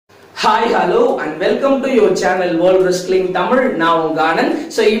Hi, hello and welcome to your channel World Wrestling Tamil. நான் உங்க Anand.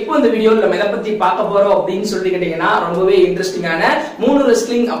 So இப்போ இந்த வீடியோல நம்ம எதை பத்தி பார்க்க போறோம் அப்படினு சொல்லிட்டீங்கன்னா ரொம்பவே இன்ட்ரஸ்டிங்கான மூணு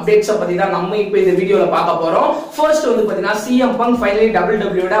wrestling அப்டேட்ஸ் பத்தி தான் நம்ம இப்போ இந்த வீடியோல பார்க்க போறோம். ஃபர்ஸ்ட் வந்து பாத்தீங்கன்னா CM Punk ஃபைனலி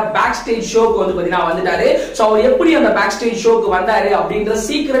WWE ஓட பேக் ஸ்டேஜ் ஷோக்கு வந்து பாத்தீங்கன்னா வந்துட்டாரு. சோ அவர் எப்படி அந்த பேக் ஸ்டேஜ் ஷோக்கு வந்தாரு அப்படிங்கற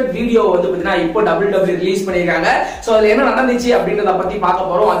சீக்ரெட் வீடியோ வந்து பாத்தீங்கன்னா இப்போ WWE ரிலீஸ் பண்ணிருக்காங்க. சோ அதுல என்ன நடந்துச்சு அப்படிங்கறத பத்தி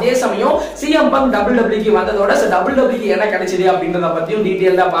பார்க்க போறோம். அதே சமயம் CM Punk WWE க்கு வந்ததோட WWE க்கு என்ன கிடைச்சது அப்படிங்கறத பத்தியும்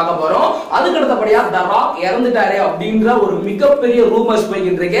டீடைலா பார்க்க போறோம். அதுக்கு அடுத்தபடியா The Rock இறந்துட்டாரு அப்படிங்கற ஒரு மிகப்பெரிய ரூமர்ஸ்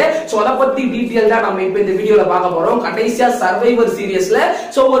போயிட்டு இருக்கு. சோ அத பத்தி டீடைலா நம்ம இப்போ இந்த வீடியோல பார்க்க போறோம். கடைசியா சர்வைவர் சீரிஸ்ல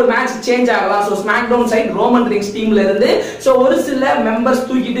சோ ஒரு மேட்ச் சேஞ்ச் ஆகலாம். So SmackDown side Roman rings டீம்ல இருந்து சோ ஒரு சில மெம்பர்ஸ்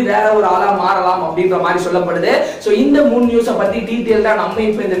தூக்கிட்டு வேற ஒரு ஆளா மாறலாம் அப்படிங்கற மாதிரி சொல்லப்படுது. சோ இந்த மூணு நியூஸ பத்தி டீடைலா நம்ம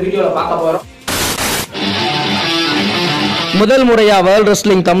இப்போ இந்த வீடியோல பார்க்க போறோம். முதல் முறையா வேர்ல்ட்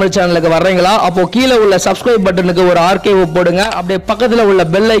ரெஸ்லிங் தமிழ் சேனலுக்கு வர்றீங்களா? அப்போ கீழே உள்ள சப்ஸ்கிரைப் பட்டனுக்கு ஒரு ஆர்கேவ் போடுங்க. அப்படியே பக்கத்துல உள்ள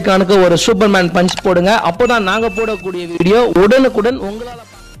பெல் ஐகானுக்கு ஒரு சூப்பர்மேன் பஞ்ச் போடுங்க. அப்போதான் நாங்க போடக்கூடிய வீடியோ உடனுக்குடன் உங்களால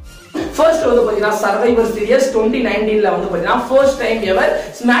ஃபர்ஸ்ட் வந்து பாத்தீங்கன்னா சர்வைவர் சீரிஸ் 2019ல வந்து பாத்தீங்கன்னா first time ever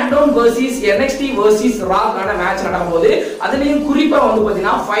SmackDown versus NXT versus ரா கான மேட்ச் நடக்க போகுது. அதுலயும் குறிப்பா வந்து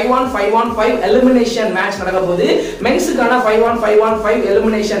பாத்தீங்கன்னா 5-on-5-on-5 எலிமினேஷன் மேட்ச் நடக்க போகுது. மென்ஸ்க்கான 5-on-5-on-5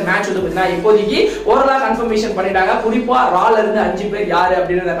 எலிமினேஷன் மேட்ச் வந்து பாத்தீங்கன்னா இப்போதைக்கு ஓரலா கன்ஃபர்மேஷன் பண்ணிட்டாங்க. குறிப்பா ரால இருந்து 5 பேர் யாரு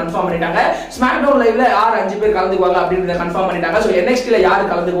அப்படிங்கறத கன்ஃபார்ம் பண்ணிட்டாங்க. ஸ்மாக்டவுன் லைவ்ல யார் 5 பேர் கலந்துக்குவாங்க அப்படிங்கறத கன்ஃபார்ம் பண்ணிட்டாங்க. சோ NXTல யார்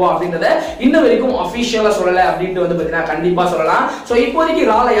கலந்துக்குவா அப்படிங்கறத இன்ன வரைக்கும் ஆபீஷியலா சொல்லல அப்படினு வந்து பாத்தீங்கன்னா கண்டிப்பா சொல்லலாம். சோ இப்போதைக்கு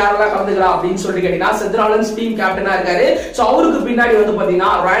ரால யாரெல்லாம் அப்படின்னு சொல்லி கேட்டீங்கன்னா செத் ராலின்ஸ் டீம் கேப்டனா இருக்காரு. சோ அவருக்கு பின்னாடி வந்து பாத்தீங்கன்னா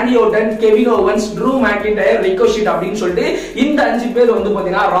ராண்டி Orton, Kevin Owens, true McIntyre, Ricochet அப்படின்னு சொல்லிட்டு இந்த 5 பேர் வந்து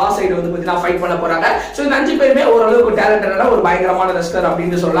பாத்தீங்கன்னா ரா சைடு வந்து பாத்தீங்கன்னா ஃபைட் பண்ண போறாங்க. சோ இந்த 5 பேருமே ஓரளவுக்கு டேலண்டடான ஒரு பயங்கரமான ரெஸ்லர்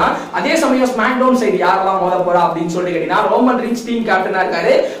அப்படின்னு சொல்லலாம். அதே சமயம் ஸ்மாக்டவுன் சைடு யாரெல்லாம் மோத போறா அப்படின்னு சொல்லி கேட்டீங்கன்னா ரோமன் ரிங்ஸ் டீம் கேப்டனா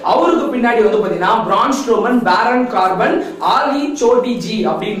இருக்காரு. அவருக்கு பின்னாடி வந்து பாத்தீங்கன்னா பிரான் ஸ்ட்ரோமன், பேரன் கார்பன், ஆலி, சோட்டி ஜி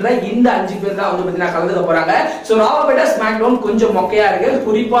அப்படின்ற இந்த 5 பேர் தான் வந்து பாத்தீங்கன்னா கலந்துக்க போறாங்க. சோ ராவை விட ஸ்மாக்டவுன் கொஞ்சம் மொக்கையா இருக்கு.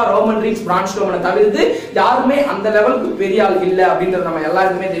 குறிப்பா ரோமன் ரிங்ஸ், பிரான் ஸ்ட்ரோமனை தவிர்த்து யாருமே அந்த லெவலுக்கு பெரிய ஆள் இல்ல அப்படின்றது நம்ம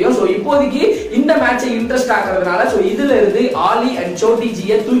எல்லாருக்குமே தெரியும். சோ இப்போதைக்கு இந்த மேட்சை இன்ட்ரெஸ்ட் ஆக்குறதுனால சோ இதுல இருந்து ஆலி அண்ட் சோட்டி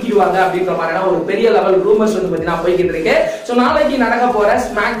ஜியை தூக்கிடுவாங்க அப்படின்ற மாதிரியான ஒரு பெரிய லெவல் ரூமர்ஸ் வந்து பாத்தீங்கன்னா போய்கிட்டு இருக்கு. சோ நாளைக்கு நடக்க போற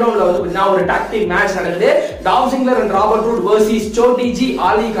ஸ்மாக்டவுன்ல வந்து பாத்தீங்கன்னா ஒரு டாக் டீம் மேட்ச் நடக்குது. டாவ் ஜிங்லர் and Robert root versus Chhoti G,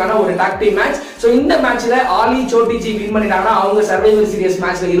 ஆலிக்கான ஒரு டாக் டீம் மேட்ச். சோ இந்த மேட்ச்ல ஆலி, சோட்டி ஜி வின் பண்ணிட்டாங்கன்னா அவங்க சர்வைவர் சீரிஸ்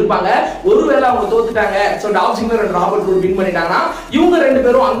மேட்ச்ல இருப்பாங்க. ஒருவேளை அவங்க தோத்துட்டாங்க, so Tao ஜிங்லர் and Robert root win பண்ணிட்டாங்கன்னா இவங்க ரெண்டு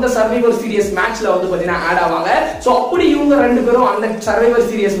பேரும் அந்த சர்வைவர் சீரிஸ் மேட்ச்ல வந்து பாத்தீங்கன்னா ஆட் ஆவாங்க. சோ அப்படி இவங்க ரெண்டு பேரும் அந்த சர்வைவர்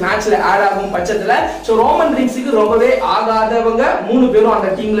சீரிஸ் மேட்ச்ல ஆட் ஆகும் பட்சத்துல சோ ரோமன் ரிங்ஸ்க்கு ரொம்பவே ஆகாதவங்க 3 பேரும் அந்த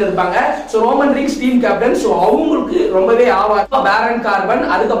டீம்ல இருப்பாங்க. So Roman rings team captain, so அவங்களுக்கு ரொம்பவே ஆவாத பேரன் கார்பன்,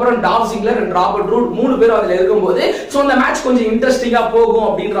 அதுக்கப்புறம் டாவ் ஜிங்லர் அண்ட் ராபர்ட் ரூட் 3 பேரும் அதுல இருக்கும்போது சோ அந்த மேட்ச் கொஞ்சம் இன்ட்ரெஸ்டிங்கா போகும்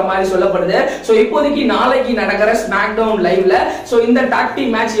அப்படின்ற மாதிரி சொல்லப்படுது. சோ இப்போதைக்கு நாளைக்கு நடக்கிற ஸ்மாக்டவுன் லைவ்ல சோ இந்த டாக்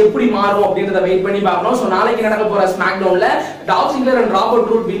டீம் மேட்ச் எப்படி மாறும் அப்படின்றத வெயிட் பண்ணி பார்க்கணும். சோ நாளைக்கு நடக்க போற ஸ்மாக்டவுன்ல டாவ் ஜிங்லர் அண்ட் ராபர்ட்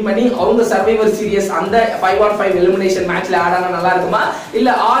ரூட் வின் பண்ணி அவங்க சர்வைவர் சீரிஸ் அந்த 5-on-5 எலிமினேஷன் மேட்ச்ல ஆட் ஆனா நல்லா இருக்குமா, இல்ல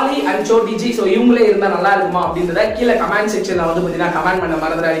ஆலி அண்ட் சோட்டி ஜி சோ இவங்களே இருந்தா நல்லா இருக்குமா அப்படின்றத கீழ கமெண்ட் செக்ஷன்ல வந்து பாத்தீங்கன்னா கமெண்ட் பண்ண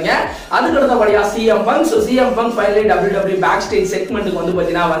மறந்துடாதீங்க. அதுக்கு அடுத்தபடியா CM Punk, so CM Punk finally WWE back stage செக்மென்ட்க்கு வந்து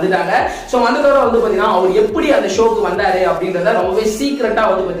பாத்தீங்கன்னா வந்துட்டாங்க. சோ வந்ததோட வந்து பாத்தீங்கன்னா அவர் எப்படி அந்த ஷோக்கு வந்தாரு அப்படின்றத ரொம்பவே சீக்ரெட்டா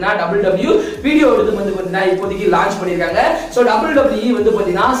வந்து பாத்தீங்கன்னா WWE வீடியோ எடுத்து வந்து பாத்தீங்கன்னா இப்போதைக்கு லான்ச் பண்ணிருக்காங்க. சோ WWE வந்து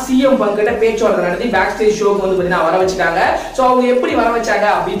பாத்தீங்கன்னா CM Punk கிட்ட பேச்சுவார்த்தை நடத்தி பேக் ஸ்டேஜ் ஷோக்கு வந்து பாத்தீங்கன்னா வர வச்சிட்டாங்க. சோ அவங்க எப்படி வர வச்சாங்க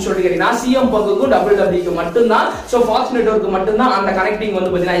அப்படின்னு சொல்லி கேட்டீங்கன்னா CM Punkக்கும் WWE மட்டும்தான் சோ ஃபாக்ஸ் நெட்வொர்க் மட்டும்தான் அந்த கனெக்டிங்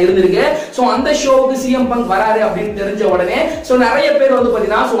வந்து பாத்தீங்கன்னா இருந்திருக்கு. சோ அந்த ஷோக்கு CM Punk வராரு அப்படின்னு தெரிஞ்ச உடனே சோ நிறைய பேர் வந்து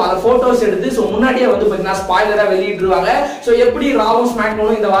பாத்தீங்கன்னா சோ அந்த போட்டோஸ் எடுத்து சோ முன்னாடியே வந்து பாத்தீங்கன்னா ஸ்பாயிலரா வெளியிடுவாங்க. சோ எப்படி ராவும்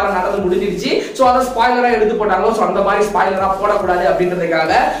ஸ்மாக்டவுனும் இந்த வாரம் நடந்து முடிஞ்சிருச்சு, சோ அத ஸ்பாயிலரா எடுத்து போட்டாங்களோ சோ அந்த மாதிரி ஸ்பாயிலரா போடக்கூடாது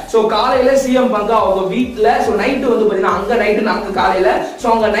அப்படின்றதுக்காக சோ காலையில CM Punk அவங்க வீட்ல சோ நைட் வந்து பாத்தீங்கன்னா அங்க நைட் நமக்கு காலையில சோ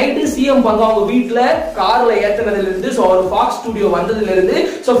அங்க நைட் CM Punk அவங்க வீட்ல கார்ல ஏத்துனதுல இருந்து சோ ஒரு ஃபாக்ஸ் ஸ்டுடியோ வந்ததுல இருந்து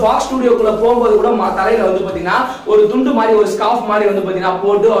சோ ஃபாக்ஸ் ஸ்டுடியோக்குள்ள போகும்போது கூட தலையில வந்து பாத்தீங்கன்னா ஒரு துண்டு மாதிரி ஒரு ஸ்கார்ஃப் மாதிரி வந்து பாத்தீங்கன்னா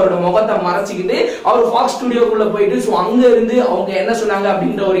போட்டு அவரோட முகத்தை மறைச்சிக்கிட்டு அவர் ஃபாக்ஸ் ஸ்டுடியோக்குள்ள போயிட்டு சோ அங்க இருந்து அவங்க என்ன சொன்னாங்க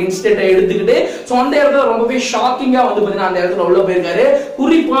அப்படின்ற ஒரு இன்சிடென்ட்டை எடுத்துக்கிட்டு சோ அந்த இடத்துல ரொம்பவே ஷாக்கிங்கா வந்து பாத்தீங்கன்னா அந்த இடத்துல உள்ள போயிருக்காரு.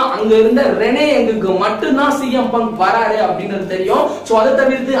 குறிப்பா அங்க இருந்த ரெனே எங்குக்கு மட்டும்தான் CM Punk வராரு அப்படின்றது தெரியும். சோ அதை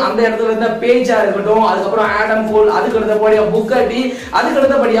தவிர்த்து அந்த இடத்துல இருந்த பேஜா இருக்கட்டும், அதுக்கப்புறம் ஆடம் கோல், அதுக்கு அடுத்தபடியா புக்கட்டி, அதுக்கு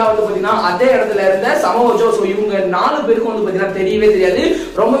அடுத்தபடியா வந்து பாத்தீங்கன்னா அதே இடத்துல இருந்த சமோஜோ சோ இவங்க 4 பேருக்கு வந்து பாத்தீங்கன்னா தெரியவே தெரியாது.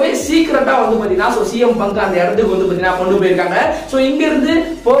 ரொம்பவே சீக்கிரட்டா வந்து பாத்தீங்கன்னா சோ சிஎம் பங்க் அந்த இடத்துக்கு வந்து பாத்தீங்கன்னா கொண்டு போயிருக்காங்க. சோ இங்க இருந்து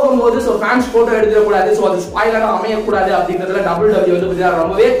போகும்போது சோ ஃபேன்ஸ் போட்டோ எடுக்க கூடாது, சோ அது ஸ்பாயிலரா அமைய கூடாது அப்படின்றதுல WWE வந்து பாத்தீங்கன்னா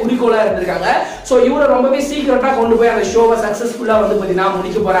ரொம்பவே குறிக்கோளா இருந்திருக்காங்க. சோ இவரை ரொம்பவே சீக்கிரட்டா கொண்டு போய் அந்த ஷோவை சக்சஸ்ஃபுல்லா வந்து பாத்தீங்கன்னா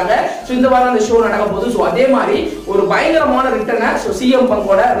முடிக்க போறாங்க. சோ இந்த வாரம் அந்த ஷோ நடக்க போகுது. சோ அதே மாதிரி ஒரு பயங்கரமான ரிட்டர்னை சோ சிஎம்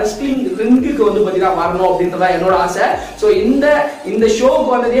பங்கோட ரெஸ்லிங் ரிங்குக்கு வந்து பாத்தீங்கன்னா வரணும் அப்படின்றதா என்னோட ஆசை. சோ இந்த ஷோக்கு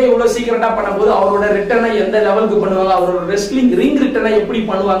வந்ததே இவ்வளவு சீக்கிரட்டா பண்ணும்போது அவரோட ரிட்டர்னை எந்த லெவலுக்கு பண்ணுவாங்க, அவரோட ரெஸ்லிங் ரிங் ரிட்டர்னை எப்படி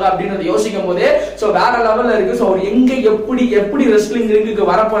பண்ணுவாங்க அப்படின்றத யோசிக்கும் போது சோ வேற லெவல்ல இருக்கு. சோ அவர் எங்க எப்படி ரெஸ்லிங் ரிங்குக்கு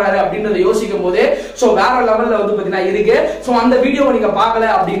வர போறாரு அப்படின்றத யோசிக்கும் போது சோ வேற லெவல்ல வந்து பாத்தீங்கன்னா இருக்கு. சோ அந்த வீடியோவை நீங்க பார்க்கல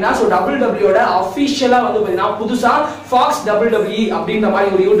அப்படின்னா சோ WWE யோட அபிஷியலா வந்து பாத்தீங்கன்னா புதுசா Fox WWE அப்படின்ற மாதிரி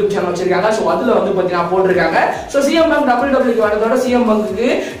ஒரு யூடியூப் சேனல் வச்சிருக்காங்க. சோ அதுல வந்து பாத்தீங்கன்னா போட்டுருக்காங்க. சோ சிஎம் பங்க் WWE க்கு வரதோட சிஎம் பங்க்கு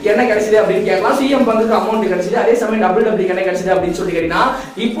என்ன கிடைச்சது அப்படின்னு கேட்கலாம். சிஎம் பங்க்கு அமௌண்ட் கிடைச்சது, அதே சமயம் WWE க்கு என்ன கிடைச்சது அப்படின்னு சொல்லி கேட்டீங்கன்னா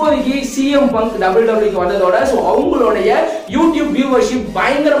இப்போதைக்கு சிஎம் பங்க் WWE க்கு வந்ததோட சோ அவங்களுடைய யூடியூப் வியூவர்ஷிப்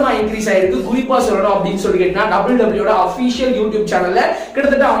பயங்கரமா இன்க்ரீஸ் ஆயிருக்கு. குறிப்பா சொல்லணும் அப்படின்னு சொல்லி கேட்டீங்கன்னா WWE யோட அபிஷியல் யூடியூப் சேனல்ல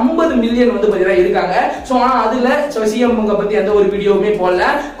கிட்டத்தட்ட 50 மில்லியன் வந்து பாத்தீங்கன்னா இருக்காங்க. சோ ஆனா அதுல சோ சிஎம் பங்க பத்தி எந்த ஒரு வீடியோவுமே போடல.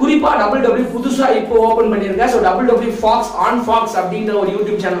 குறிப்பா WWE புதுசா இப்போ ஓபன் பண்ணிருக்காங்க. So WWE Fox on Fox அப்படின்ற ஒரு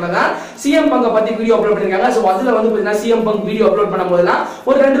யூடியூப் சேனல்ல தான் சிஎம் பங்க பத்தி வீடியோ அப்லோட் பண்ணிருக்காங்க. சோ அதுல வந்து பாத்தீங்கன்னா சிஎம் பங்க் வீடியோ அப்லோட் பண்ணும்போதுலாம்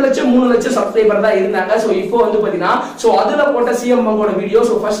ஒரு 2 லட்சம் 3 லட்சம் சப்ஸ்கிரைபர் தான் இருந்தாங்க. சோ இப்போ வந்து பாத்தீங்கன்னா சோ அதுல போட்ட சிஎம் பங்கோட வீடியோ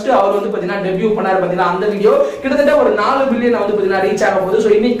சோ ஃபர்ஸ்ட் அவர் வந்து பாத்தீங்கன்னா டெபியூ பண்ணாரு பாத்தீங்கன்னா அந்த வீடியோ கிட்டத்தட்ட ஒரு 4 பில்லியன் வந்து பாத்தீங்கன்னா ரீச் ஆக போகுது.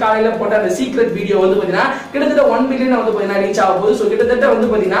 சோ இன்னைக்கு காலையில போட்ட அந்த சீக்ரெட் வீடியோ வந்து பாத்தீங்கன்னா கிட்டத்தட்ட 1 பில்லியன் வந்து பாத்தீங்கன்னா ரீச் ஆக போகுது. சோ கிட்டத்தட்ட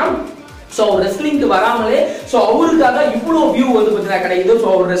வந்து பாத்தீங்கன்னா சோ ரெஸ்லிங்க்கு வராமலே சோ அவருக்காக இவ்வளவு வியூ வந்து பாத்தீங்கன்னா கிடைக்குது. சோ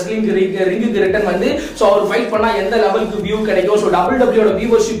அவர் ரெஸ்லிங் ரிங்குக்கு ரிட்டர்ன் வந்து சோ அவர் ஃபைட் பண்ணா எந்த லெவலுக்கு வியூ கிடைக்கும், சோ WWE யோட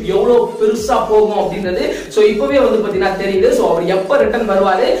வியூவர்ஷிப் எவ்வளவு பெருசா போகும் அப்படின்றது சோ இப்பவே வந்து பாத்தீங்கன்னா தெரியுது. சோ அவர் எப்ப ரிட்டர்ன்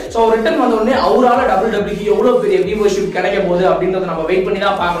வருவாரு, சோ அவர் ரிட்டர்ன் வந்த உடனே அவரால WWE க்கு எவ்வளவு பெரிய வியூவர்ஷிப் கிடைக்க போகுது அப்படின்றத நம்ம வெயிட் பண்ணி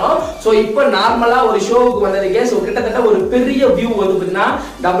தான் பார்க்கணும். சோ இப்போ நார்மலா ஒரு ஷோவுக்கு வந்ததுக்கே சோ கிட்டத்தட்ட ஒரு பெரிய வியூ வந்து பாத்தீங்கன்னா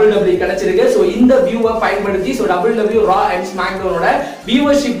WWE கிடைச்சிருக்கு. சோ இந்த வியூவை பயன்படுத்தி so WWE Raw and SmackDown ஓட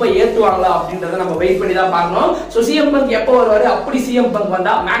வியூவர்ஷிப்பை ஏத்துவாங்க அப்படின்றத நம்ம வெயிட் பண்ணி தான் பார்க்கணும். சோ சிஎம் பங்க் எப்போ வருவாரு, அப்படி சிஎம் பங்க்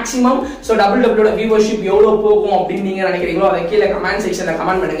வந்தா மேக்ஸிமம் சோ WWE யோட வியூவர்ஷிப் எவ்வளவு போகும் அப்படின்னு நீங்க நினைக்கிறீங்களோ அதை கீழே கமெண்ட் செக்ஷன்ல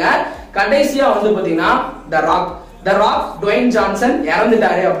கமெண்ட் பண்ணுங்க. கடைசியா வந்து பாத்தீங்கன்னா த ராக் டுவைன் ஜான்சன்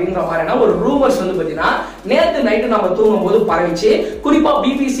இறந்துட்டாரு அப்படின்ற மாதிரியான ஒரு ரூமர்ஸ் வந்து பாத்தீங்கன்னா நேத்து நைட்டு நம்ம தூங்கும் போது பரவிச்சு. குறிப்பா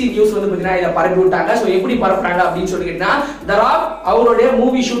பிபிசி நியூஸ் வந்து பாத்தீங்கன்னா இதை பரப்பி விட்டாங்க. சோ எப்படி பரப்புறாங்க அப்படின்னு சொல்லி கேட்டீங்கன்னா த ராக் அவருடைய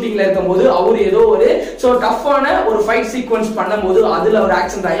மூவி ஷூட்டிங்ல இருக்கும்போது அவர் ஏதோ ஒரு சோ டஃப்பான ஒரு ஃபைட் சீக்வன்ஸ் பண்ணும்போது அதுல ஒரு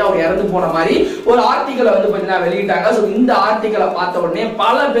ஆக்சிடென்ட் ஆகி அவர் இறந்து போன மாதிரி ஒரு ஆர்டிகலை வந்து பாத்தீங்கன்னா வெளியிட்டாங்க. சோ இந்த ஆர்டிகலை பார்த்த உடனே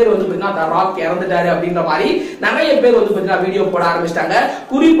பல பேர் வந்து பாத்தீங்கன்னா த ராக் இறந்துட்டாரு அப்படின்ற மாதிரி நிறைய பேர் வந்து பாத்தீங்கன்னா வீடியோ போட ஆரம்பிச்சிட்டாங்க.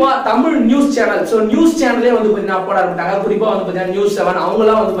 குறிப்பா Tamil news channel so news சேனலே வந்து பாத்தீங்கன்னா போட ஆரம்பிட்டாங்க. குறிப்பா வந்து பாத்தீங்கன்னா நியூஸ் 7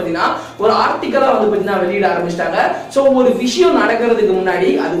 அவங்கலாம் வந்து பாத்தீங்கன்னா ஒரு ஆர்டிகலா வந்து பாத்தீங்கன்னா வெளியிட ஆரம்பிச்சிட்டாங்க. சோ ஒரு விஷயம் நடக்கிறதுக்கு முன்னாடி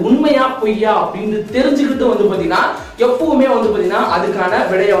அது உண்மையா பொய்யா அப்படின்னு தெரிஞ்சுக்கிட்டு வந்து பாத்தீங்கன்னா எப்பவுமே வந்து பாத்தீங்கன்னா அதுக்கான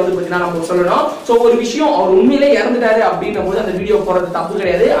விடையை வந்து பாத்தீங்கன்னா நம்ம சொல்லணும். சோ ஒரு விஷயம் அவர் உண்மையிலே இறந்துட்டாரு அப்படின்னும் போது அந்த வீடியோ போடுறது தப்பு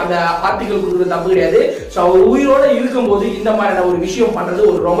கிடையாது, அந்த ஆர்டிகல் கொடுக்கிறது தப்பு கிடையாது. சோ அவர் உயிரோட இருக்கும்போது இந்த மாதிரியான ஒரு விஷயம் பண்றது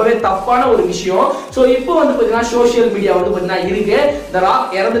ஒரு ரொம்பவே தப்பான ஒரு விஷயம். சோ இப்போ வந்து பாத்தீங்கன்னா சோசியல் மீடியா வந்து பாத்தீங்கன்னா இருக்கு த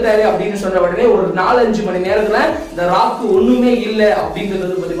ராக் இறந்துட்டாரு அப்படின்னு சொன்ன உடனே ஒரு 4-5 மணி நேரத்துல த ராக் ஒண்ணுமே இல்ல அப்படின்றது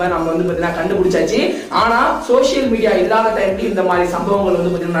வந்து பாத்தீங்கன்னா நம்ம வந்து பாத்தீங்கன்னா கண்டுபிடிச்சாச்சு. ஆனா சோசியல் மீடியா இல்லாத டைம்ல இந்த மாதிரி சம்பவங்கள்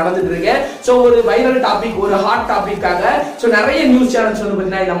வந்து பாத்தீங்கன்னா நடந்துட்டு இருக்கு. சோ ஒரு வைரல் டாபிக், ஒரு ஹாட் டாபிக்காக சோ நிறைய நியூஸ் சேனல்ஸ் வந்து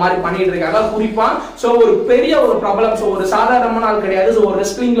பாத்தீங்கன்னா இந்த மாதிரி பண்ணிட்டு இருக்காங்க. குறிப்பா சோ ஒரு பெரிய ஒரு ப்ராப்ளம், சோ ஒரு சாதாரணமான ஆள் கிடையாது. சோ ஒரு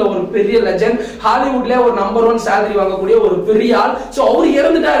ரெஸ்லிங்ல ஒரு பெரிய லெஜெண்ட், ஹாலிவுட்ல ஒரு நம்பர் 1 salary வாங்கக்கூடிய ஒரு பெரிய ஆள், சோ அவர்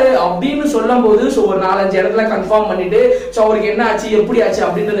இறந்துட்டாரு அப்படின்னு சொல்லும்போது சோ ஒரு 4-5 இடத்துல கன்ஃபார்ம் பண்ணிட்டு சோ அவருக்கு என்ன ஆச்சு எப்படி ஆச்சு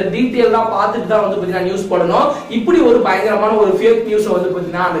அப்படின்றத டீடைலா பார்த்துட்டு தான் வந்து பாத்தீங்கன்னா நியூஸ் போடணும். இப்படி ஒரு பயங்கரமான ஒரு ஃபேக் நியூஸ் வந்து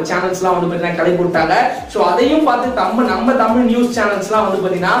பாத்தீங்கன்னா அந்த சேனல்ஸ்லாம் வந்து பாத்தீங்கன்னா கிளப்பி விட்டாங்க. சோ அதையும் பார்த்து நம்ம தமிழ் நியூஸ் சேனல்ஸ்லாம் வந்து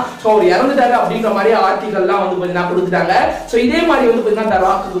பாத்தீங்கன்னா சோ அவர் இறந்துட்டாரு அப்படின்ற மாதிரி ஆர்டிகல்லாம் வந்து பாத்தீங்கன்னா கொடுத்துட்டாங்க. சோ இதே மாதிரி வந்து பாத்தீங்கன்னா த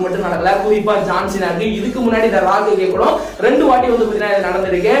ராக்குக்கு மட்டும் நடக்கல, குறிப்பா ஜான்சினாக்கு இதுக்கு முன்னாடி த ராக்கு கேட்கணும் 2 வாட்டி வந்து பாத்தீங்கன்னா இது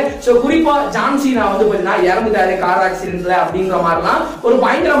நடந்திருக்கு. சோ குறிப்பா ஜான்சினா வந்து பாத்தீங்கன்னா இறந்துட்டாரு கார் ஆக்சிடென்ட்ல அப்படின்ற மாதிரிலாம் ஒரு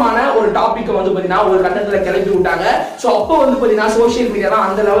பயங்கரமான ஒரு டாபிக் வந்து பாத்தீங்கன்னா ஒரு கட்டத்துல கிளப்பி விட்டாங்க. சோ அப்போ வந்து பாத்தீங்கன்னா சோசியல் மீடியா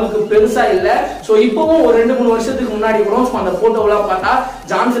அந்த லெவலுக்கு பெருசா இல்ல. சோ இப்பவும் ஒரு 2-3 வருஷத்துக்கு முன்னாடி கூட அந்த போட்டோலாம் பார்த்தா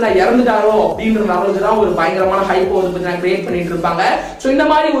ஜான்சனா இறந்துட்டாரோ அப்படின்ற லெவலுக்கு தான் ஒரு பயங்கரமான ஹைப் வந்து பாத்தீங்கன்னா கிரியேட் பண்ணிட்டு இருப்பாங்க. சோ இந்த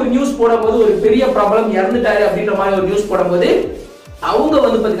மாதிரி ஒரு நியூஸ் போடும்போது ஒரு பெரிய ப்ராப்ளம் இறந்துட்டாரு அப்படின்ற மாதிரி ஒரு நியூஸ் போடும்போது அவங்க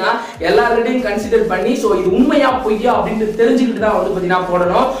வந்து பாத்தீங்கன்னா எல்லார்கிட்டையும் கன்சிடர் பண்ணி சோ இது உண்மையா பொய்யா அப்படின்னு தெரிஞ்சுக்கிட்டு தான் வந்து பாத்தீங்கன்னா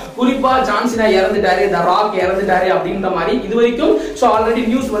போடணும். குறிப்பா ஜான்சினா இறந்துட்டாரு, த ராக் இறந்துட்டாரு அப்படின்ற மாதிரி இது வரைக்கும் சோ ஆல்ரெடி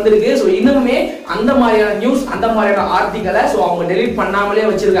நியூஸ் வந்திருக்கு. சோ இன்னுமே அந்த மாதிரியான நியூஸ் அந்த மாதிரியான ஆர்டிகலை சோ அவங்க டெலீட் பண்ணாமலே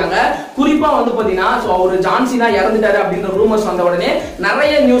வச்சிருக்காங்க. குறிப்பா வந்து பாத்தீங்கன்னா சோ அவர் ஜான்சினா இறந்துட்டாரு அப்படின்ற ரூமர்ஸ் வந்த உடனே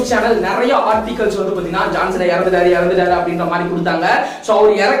நிறைய நியூஸ் சேனல் நிறைய ஆர்டிகல்ஸ் வந்து பாத்தீங்கன்னா ஜான்சினா இறந்துட்டாரு அப்படின்ற மாதிரி கொடுத்தாங்க. சோ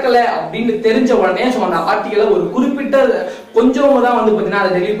அவர் இறக்கல அப்படின்னு தெரிஞ்ச உடனே சோ அந்த ஆர்டிகலை ஒரு குறிப்பிட்ட கொஞ்சம் தான் தான் வந்து பாத்தீங்கன்னா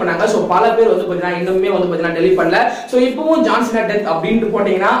அதை டெலீட் பண்ணாங்க. சோ பல பேர் வந்து பாத்தீங்கன்னா இன்னுமே வந்து பாத்தீங்கன்னா டெலீட் பண்ணல. சோ இப்பவும் ஜான் சீனா டெத் அப்படினு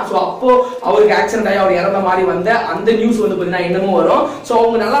போட்டீங்கன்னா சோ அப்போ அவருக்கு ஆக்சிடென்ட் ஆகி அவர் இறந்த மாதிரி வந்த அந்த நியூஸ் வந்து பாத்தீங்கன்னா இன்னமும் வரும். சோ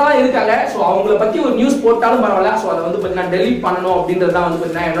அவங்க நல்லா தான் இருக்காங்க. சோ அவங்கள பத்தி ஒரு நியூஸ் போட்டாலும் பரவாயில்ல. சோ அதை வந்து பாத்தீங்கன்னா டெலீட் பண்ணணும் அப்படின்றது தான் வந்து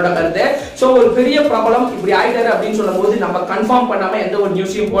பாத்தீங்கன்னா என்னோட கருத்து. சோ ஒரு பெரிய பிரபலம் இப்படி ஆயிட்டாரு அப்படின்னு சொல்லும்போது நம்ம கன்ஃபார்ம் பண்ணாம எந்த ஒரு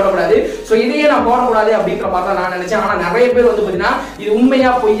நியூஸையும் போடக்கூடாது. சோ இதையே நான் போடக்கூடாது அப்படின்ற மாதிரி தான் நான் நினைச்சேன். ஆனா நிறைய பேர் வந்து பாத்தீங்கன்னா இது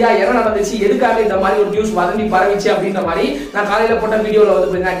உண்மையா பொய்யா என்ன நடந்துச்சு எதுக்காக இந்த மாதிரி ஒரு நியூஸ் வதந்தி பரவிச்சு அப்படின்ற மாதிரி நான் காலையில போட்ட வீடியோல வந்து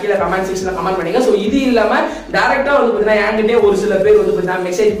பாத்தீங்கன்னா கீழே கமெண்ட் செக்ஷன்ல கமெண்ட் பண்ணீங்க. சோ இது இல்லாம டைரக்டா வந்து பாத்தீங்கன்னா என்கிட்டே ஒரு சில பேர் வந்து பாத்தீங்கன்னா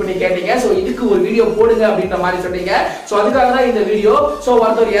மெசேஜ் பண்ணி கேட்டீங்க. சோ இதுக்கு ஒரு வீடியோ போடுங்க அப்படின்ற மாதிரி சொன்னீங்க. சோ அதுக்காக தான் இந்த வீடியோ. சோ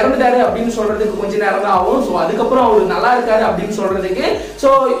ஒருத்தர் இறந்துட்டாரு அப்படின்னு சொல்றதுக்கு கொஞ்ச நேரம் தான் ஆகும். சோ அதுக்கப்புறம் அவர் நல்லா இருக்காரு அப்படின்னு சொல்றதுக்கு சோ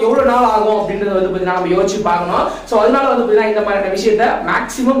எவ்வளவு நாள் ஆகும் அப்படின்றத வந்து பாத்தீங்கன்னா நம்ம யோசிச்சு பார்க்கணும். சோ அதனால வந்து பாத்தீங்கன்னா இந்த மாதிரியான விஷயத்தை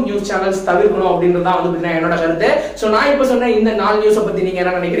மேக்ஸிமம் நியூஸ் சேனல்ஸ் தவிர்க்கணும் அப்படின்றது தான் வந்து பாத்தீங்கன்னா என்னோட கருத்து. சோ நான் இப்ப சொன்ன இந்த 4 நியூஸை பத்தி நீங்க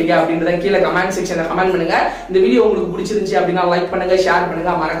என்ன நினைக்கிறீங்க அப்படின்றத கீழே கமெண்ட் செக்ஷன்ல கமெண்ட் பண்ணுங்க. இந்த வீடியோ உங்களுக்கு பிடிச்சிருந்துச்சு அப்படின்னா லைக் பண்ணுங்க, ஷேர்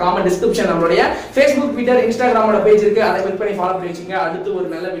பண்ணுங்க, மறக்காம டிஸ்கிரிப்ஷன் நம்மளுடைய Facebook, Twitter, Instagramோட பேஜ் இருக்கு. அதை கிளிக் பண்ணி ஃபாலோ பண்ணி வச்சுங்க. அடுத்து ஒரு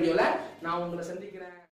நல்ல வீடியோல நான் உங்களை சந்திக்கிறேன்.